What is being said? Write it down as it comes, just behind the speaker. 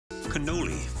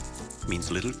cannoli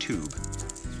means little tube,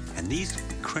 and these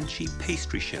crunchy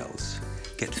pastry shells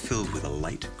get filled with a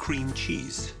light cream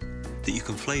cheese that you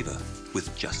can flavor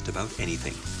with just about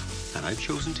anything. And I've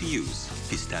chosen to use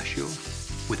pistachio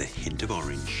with a hint of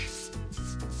orange.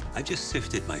 I've just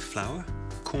sifted my flour,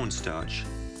 cornstarch,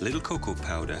 little cocoa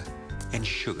powder, and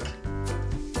sugar.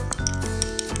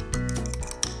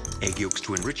 Egg yolks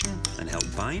to enrich them and help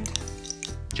bind.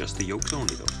 Just the yolks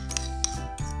only though.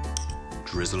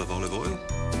 Drizzle of olive oil.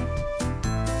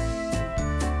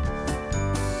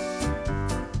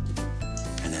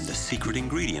 And then the secret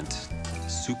ingredient,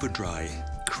 super dry,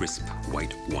 crisp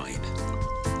white wine.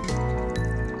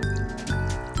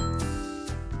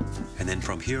 And then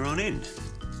from here on in,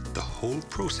 the whole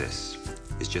process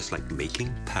is just like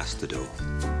making pasta dough.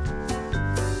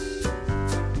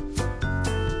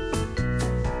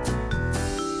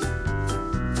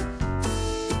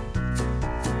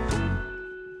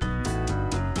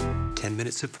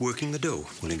 Minutes of working the dough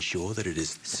will ensure that it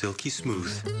is silky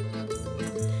smooth.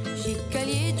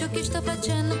 Sciccaglieggio che sta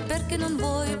facendo perché non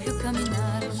vuoi più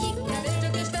camminare.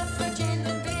 Sciccaglieggio che sta facendo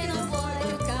perché non vuoi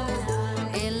più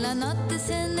camminare. E la notte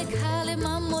se ne cala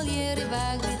mammoliere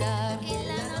va a gridare.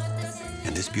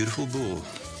 And this beautiful bowl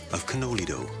of cannoli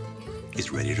dough is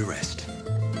ready to rest.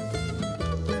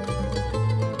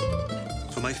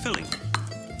 For my filling,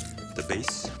 the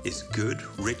base is good,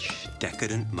 rich,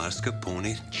 decadent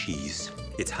mascarpone cheese.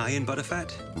 It's high in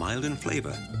butterfat, mild in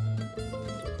flavor,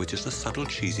 with just a subtle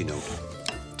cheesy note.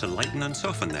 To lighten and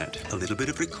soften that, a little bit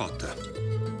of ricotta,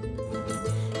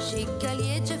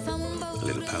 a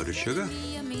little powdered sugar,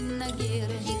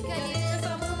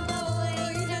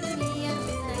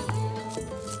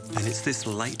 and it's this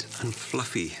light and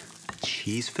fluffy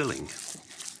cheese filling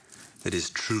that is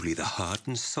truly the heart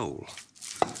and soul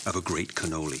of a great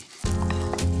cannoli.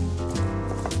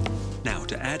 Now,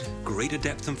 to add greater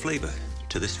depth and flavor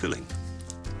to this filling,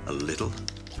 a little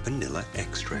vanilla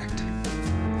extract,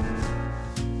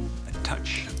 a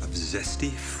touch of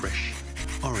zesty, fresh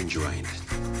orange rind,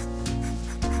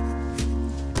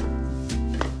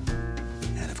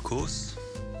 and of course,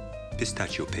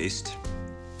 pistachio paste.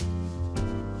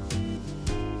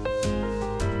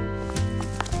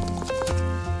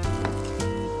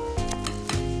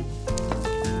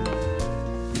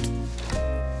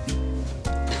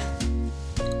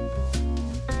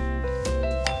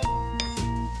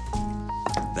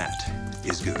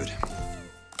 Is good.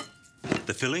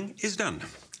 The filling is done.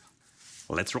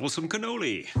 Let's roll some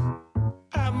cannoli.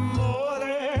 Amore,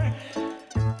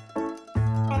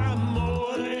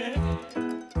 amore,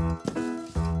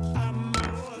 amore.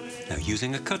 Now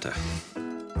using a cutter.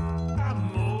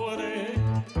 Amore,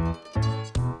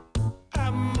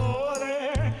 amore,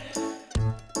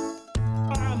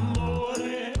 amore.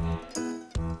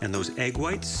 And those egg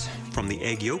whites from the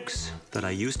egg yolks that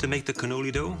I used to make the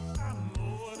cannoli dough,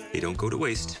 they don't go to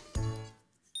waste.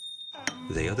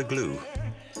 They are the glue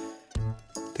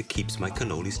that keeps my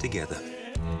cannolis together.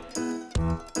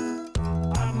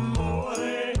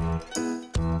 Amore,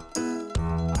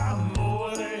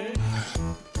 amore.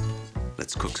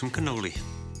 Let's cook some cannoli.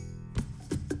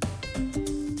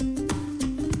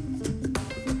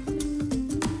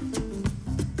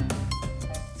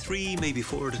 Three, maybe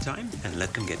four at a time, and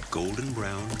let them get golden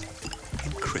brown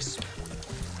and crisp.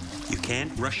 You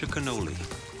can't rush a cannoli.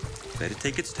 Let it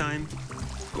take its time.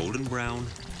 Golden brown,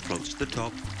 floats to the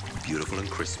top, beautiful and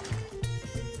crisp.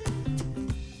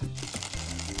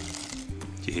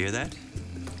 Do you hear that?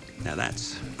 Now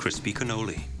that's crispy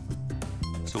cannoli.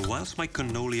 So whilst my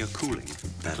cannoli are cooling,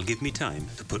 that'll give me time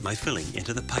to put my filling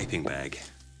into the piping bag.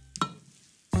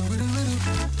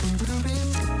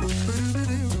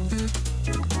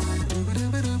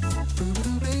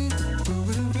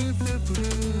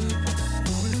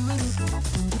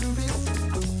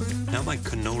 Now my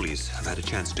cannolis have had a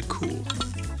chance to cool.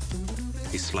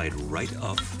 They slide right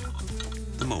off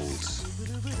the molds.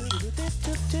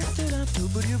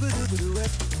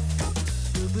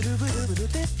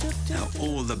 Now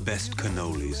all the best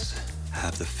cannolis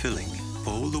have the filling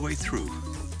all the way through,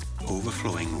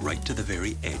 overflowing right to the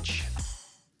very edge.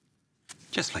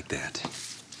 Just like that.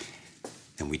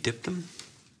 And we dip them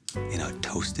in our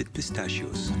toasted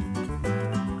pistachios.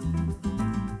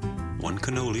 One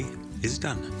cannoli is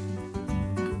done.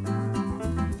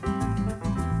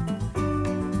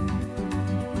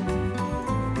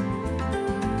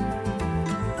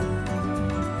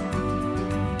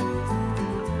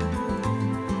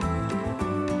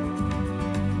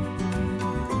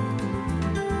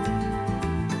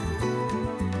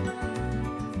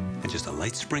 And just a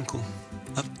light sprinkle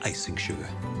of icing sugar.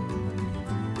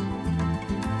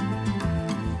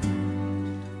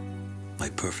 My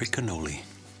perfect cannoli.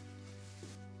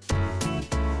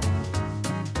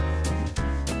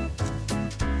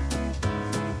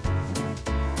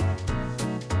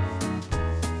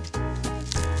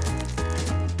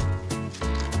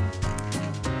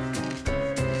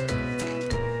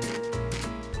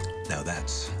 Now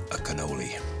that's a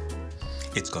cannoli.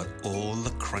 It's got all the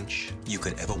crunch you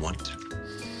could ever want,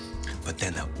 but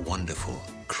then that wonderful,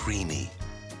 creamy,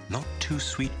 not too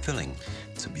sweet filling.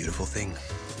 It's a beautiful thing.